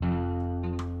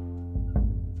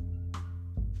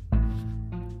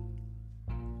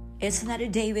It's another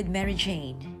day with Mary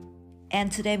Jane,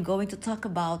 and today I'm going to talk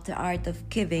about the art of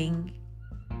giving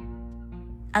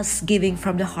as giving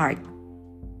from the heart.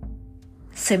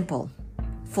 Simple,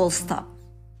 full stop.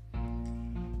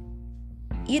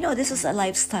 This is a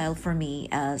lifestyle for me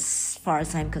as far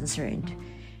as I'm concerned,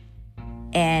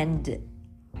 and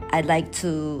I'd like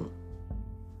to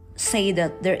say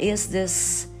that there is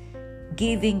this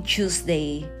Giving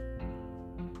Tuesday,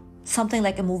 something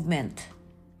like a movement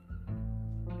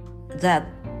that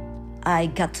I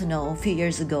got to know a few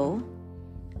years ago.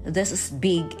 This is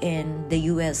big in the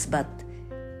US, but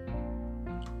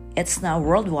it's now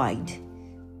worldwide.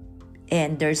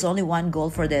 And there's only one goal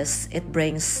for this. It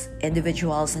brings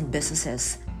individuals and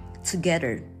businesses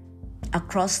together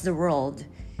across the world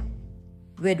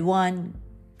with one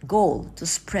goal: to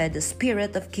spread the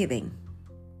spirit of giving.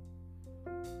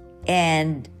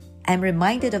 And I'm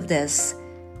reminded of this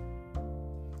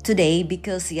today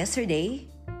because yesterday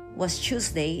was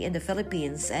Tuesday in the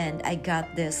Philippines, and I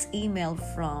got this email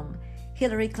from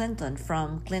Hillary Clinton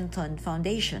from Clinton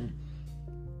Foundation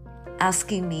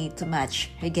asking me to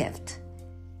match her gift.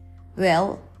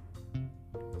 Well,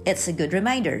 it's a good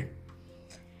reminder.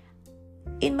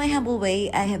 In my humble way,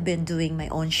 I have been doing my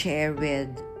own share with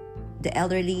the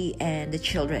elderly and the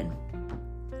children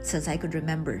since I could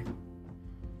remember.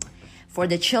 For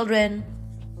the children,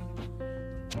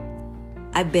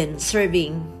 I've been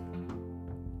serving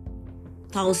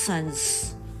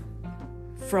thousands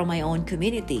from my own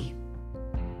community.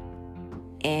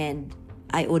 And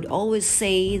I would always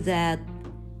say that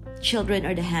children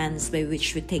are the hands by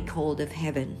which we take hold of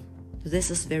heaven.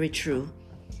 This is very true.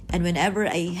 And whenever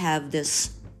I have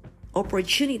this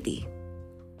opportunity,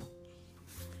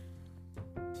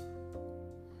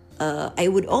 I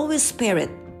would always spare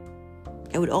it.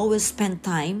 I would always spend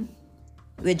time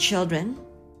with children,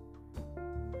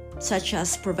 such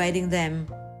as providing them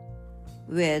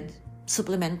with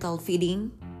supplemental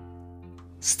feeding,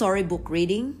 storybook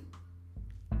reading,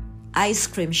 ice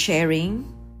cream sharing,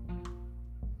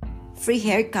 free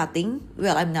hair cutting.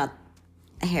 Well, I'm not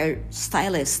a hair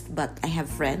stylist, but I have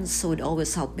friends who would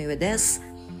always help me with this.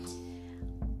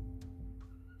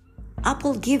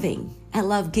 Apple giving. I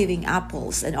love giving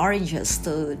apples and oranges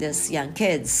to these young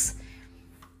kids,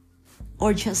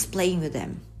 or just playing with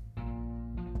them.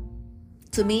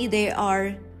 To me, they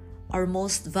are our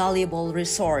most valuable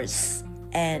resource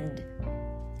and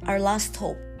our last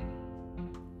hope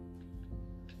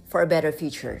for a better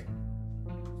future.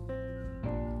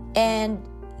 And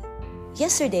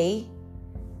yesterday,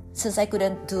 since I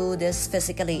couldn't do this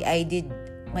physically, I did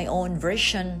my own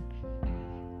version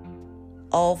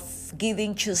of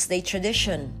Giving Tuesday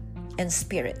tradition and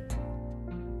spirit.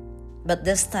 But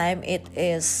this time it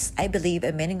is, I believe,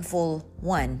 a meaningful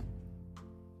one.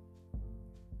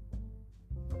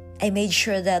 I made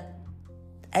sure that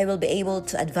I will be able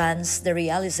to advance the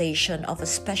realization of a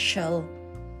special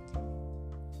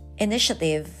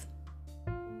initiative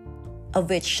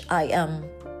of which I am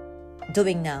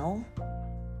doing now.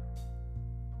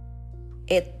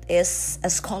 It is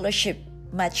a scholarship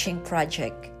matching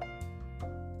project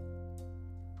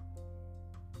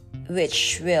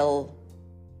which will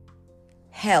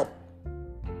help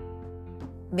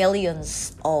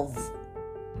millions of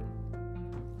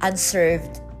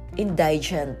unserved,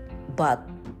 indigent, but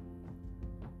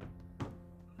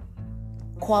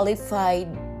qualified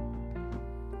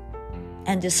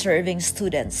and deserving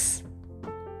students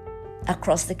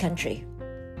across the country.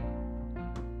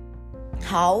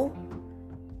 How?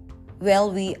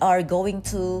 Well, we are going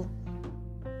to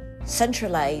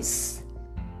centralize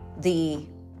the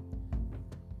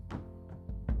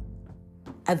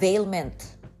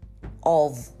availment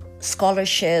of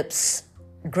scholarships,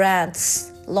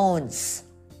 grants, loans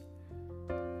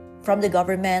from the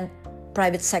government,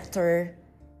 private sector,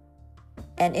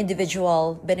 and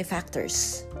individual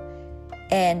benefactors.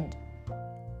 And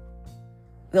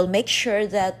we'll make sure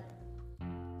that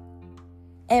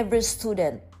every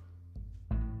student,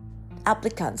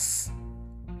 applicants,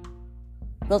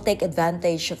 will take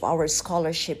advantage of our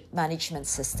scholarship management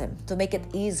system to make it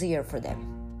easier for them.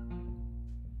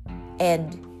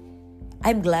 And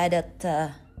I'm glad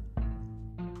that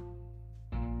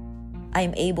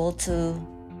I'm able to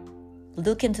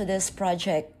look into this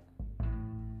project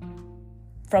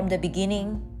from the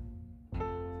beginning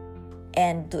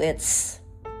and to its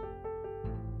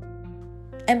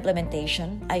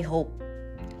implementation. I hope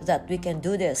that we can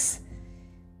do this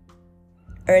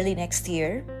early next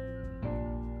year.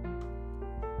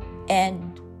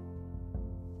 And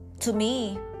to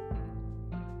me,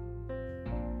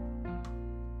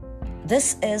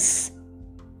 this is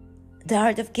the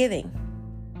art of giving.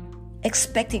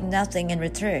 expecting nothing in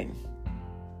return.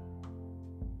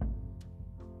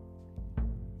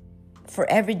 For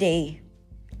every day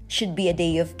should be a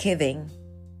day of giving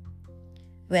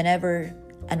whenever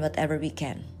and whatever we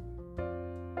can.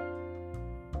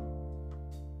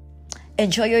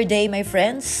 Enjoy your day, my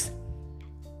friends.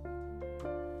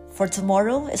 For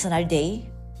tomorrow is another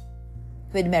day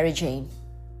with Mary Jane.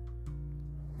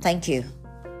 Thank you.